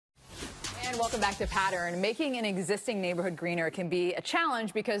welcome back to Pattrn. Making an existing neighborhood greener can be a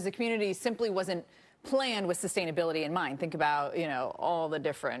challenge because the community simply wasn't planned with sustainability in mind. Think about, all the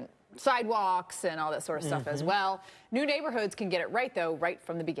different sidewalks and all that sort of stuff as well. New neighborhoods can get it right, though, right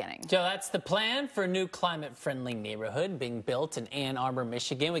from the beginning. Joe, that's the plan for a new climate-friendly neighborhood being built in Ann Arbor,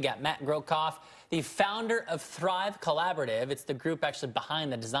 Michigan. We got Matt Grokoff, the founder of Thrive Collaborative. It's the group actually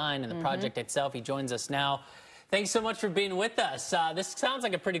behind the design and the project itself. He joins us now. Thanks so much for being with us. This sounds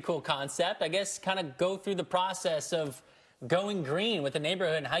like a pretty cool concept. I guess kind of go through the process of going green with the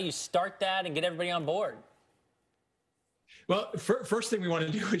neighborhood and how you start that and get everybody on board. Well, first thing we want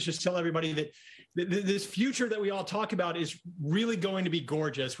to do is just tell everybody that this future that we all talk about is really going to be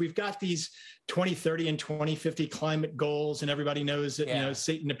gorgeous. We've got these 2030 and 2050 climate goals, and everybody knows that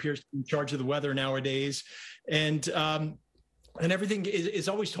Satan appears to be in charge of the weather nowadays, and everything is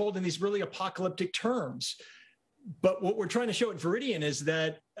always told in these really apocalyptic terms. But what we're trying to show at Veridian is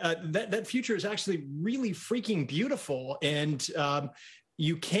that that future is actually really freaking beautiful, and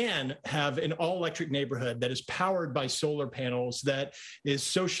you can have an all-electric neighborhood that is powered by solar panels, that is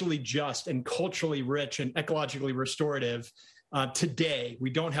socially just and culturally rich and ecologically restorative today.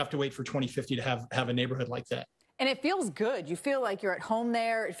 We don't have to wait for 2050 to have a neighborhood like that. And it feels good. You feel like you're at home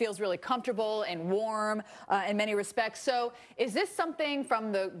there. It feels really comfortable and warm in many respects. So is this something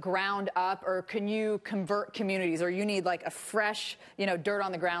from the ground up, or can you convert communities, or you need like a fresh, dirt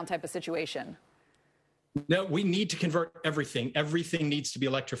on the ground type of situation? No, we need to convert everything. Everything needs to be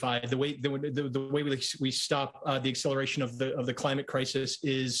electrified. The way we stop the acceleration of the climate crisis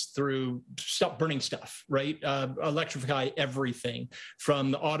is through stop burning stuff, right? Electrify everything,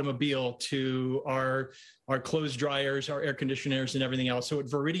 from the automobile to our clothes dryers, our air conditioners, and everything else. So at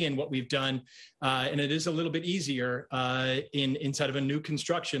Veridian, what we've done, and it is a little bit easier inside of a new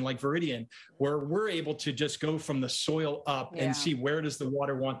construction like Veridian, where we're able to just go from the soil up and see where does the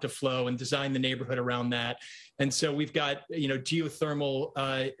water want to flow and design the neighborhood around that. And so we've got, geothermal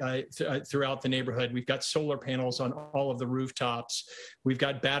throughout the neighborhood. We've got solar panels on all of the rooftops. We've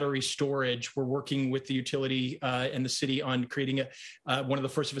got battery storage. We're working with the utility and the city on creating one of the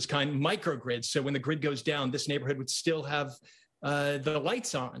first of its kind microgrids. So when the grid goes down, this neighborhood would still have the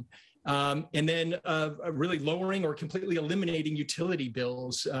lights on. And then really lowering or completely eliminating utility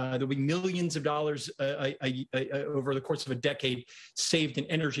bills. There'll be millions of dollars over the course of a decade saved in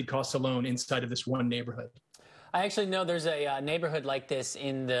energy costs alone inside of this one neighborhood. I actually know there's a neighborhood like this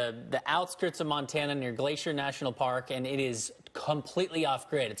in the outskirts of Montana near Glacier National Park, and it is completely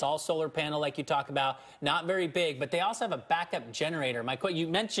off-grid. It's all solar panel like you talk about, not very big, but they also have a backup generator. You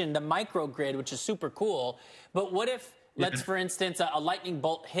mentioned the microgrid, which is super cool, but what if, let's, for instance, a lightning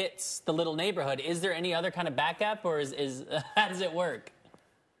bolt hits the little neighborhood? Is there any other kind of backup, or how does it work?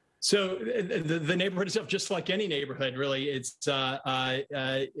 So the neighborhood itself, just like any neighborhood, really, it's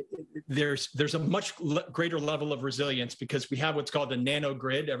there's a much greater level of resilience because we have what's called a nano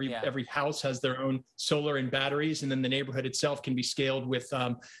grid. Every house has their own solar and batteries, and then the neighborhood itself can be scaled with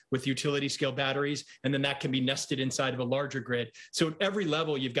utility scale batteries, and then that can be nested inside of a larger grid. So at every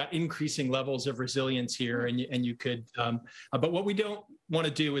level, you've got increasing levels of resilience here, and you could. But what we don't want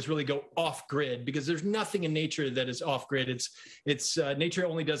to do is really go off grid, because there's nothing in nature that is off grid. It's nature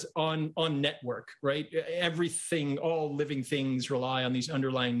only does on network, right? Everything, all living things rely on these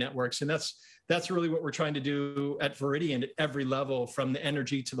underlying networks. And that's really what we're trying to do at Veridian at every level, from the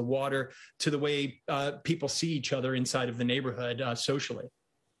energy to the water to the way people see each other inside of the neighborhood socially.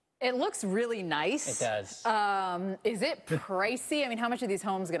 It looks really nice. It does. Is it pricey? I mean, how much are these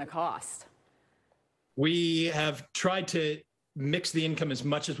homes going to cost? We have tried to mix the income as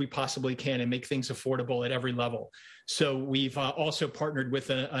much as we possibly can and make things affordable at every level. So we've also partnered with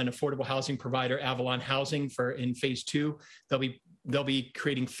an affordable housing provider, Avalon Housing, in phase 2. They'll be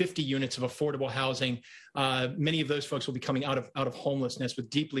creating 50 units of affordable housing. Many of those folks will be coming out of homelessness with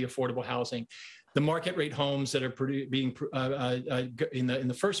deeply affordable housing. The market rate homes that are being in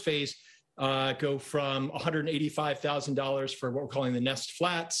the first phase go from $185,000 for what we're calling the nest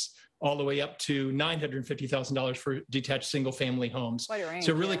flats, all the way up to $950,000 for detached single-family homes. Range,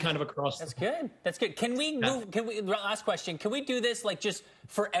 so really kind of across. That's good. That's good. Can we move? Last question. Can we do this like just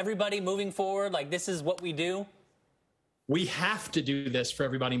for everybody moving forward? Like this is what we do? We have to do this for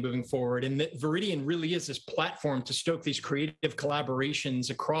everybody moving forward. And Veridian really is this platform to stoke these creative collaborations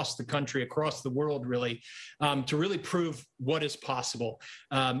across the country, across the world, really, to really prove what is possible.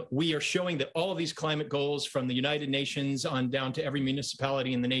 We are showing that all of these climate goals, from the United Nations on down to every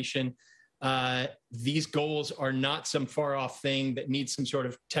municipality in the nation, these goals are not some far off thing that needs some sort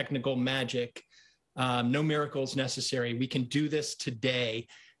of technical magic. No miracles necessary. We can do this today.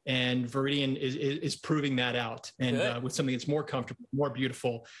 And Veridian is proving that out, and with something that's more comfortable, more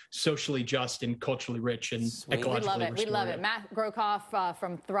beautiful, socially just, and culturally rich, and ecologically restorative. We love it. Matt Grokoff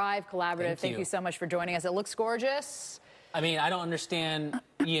from Thrive Collaborative, thank you so much for joining us. It looks gorgeous. I mean, I don't understand,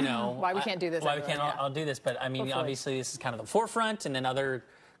 why we can't do this. Why we can't all do this, but I mean, obviously this is kind of the forefront, and then other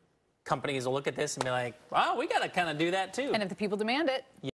companies will look at this and be like, wow, we got to kind of do that too. And if the people demand it.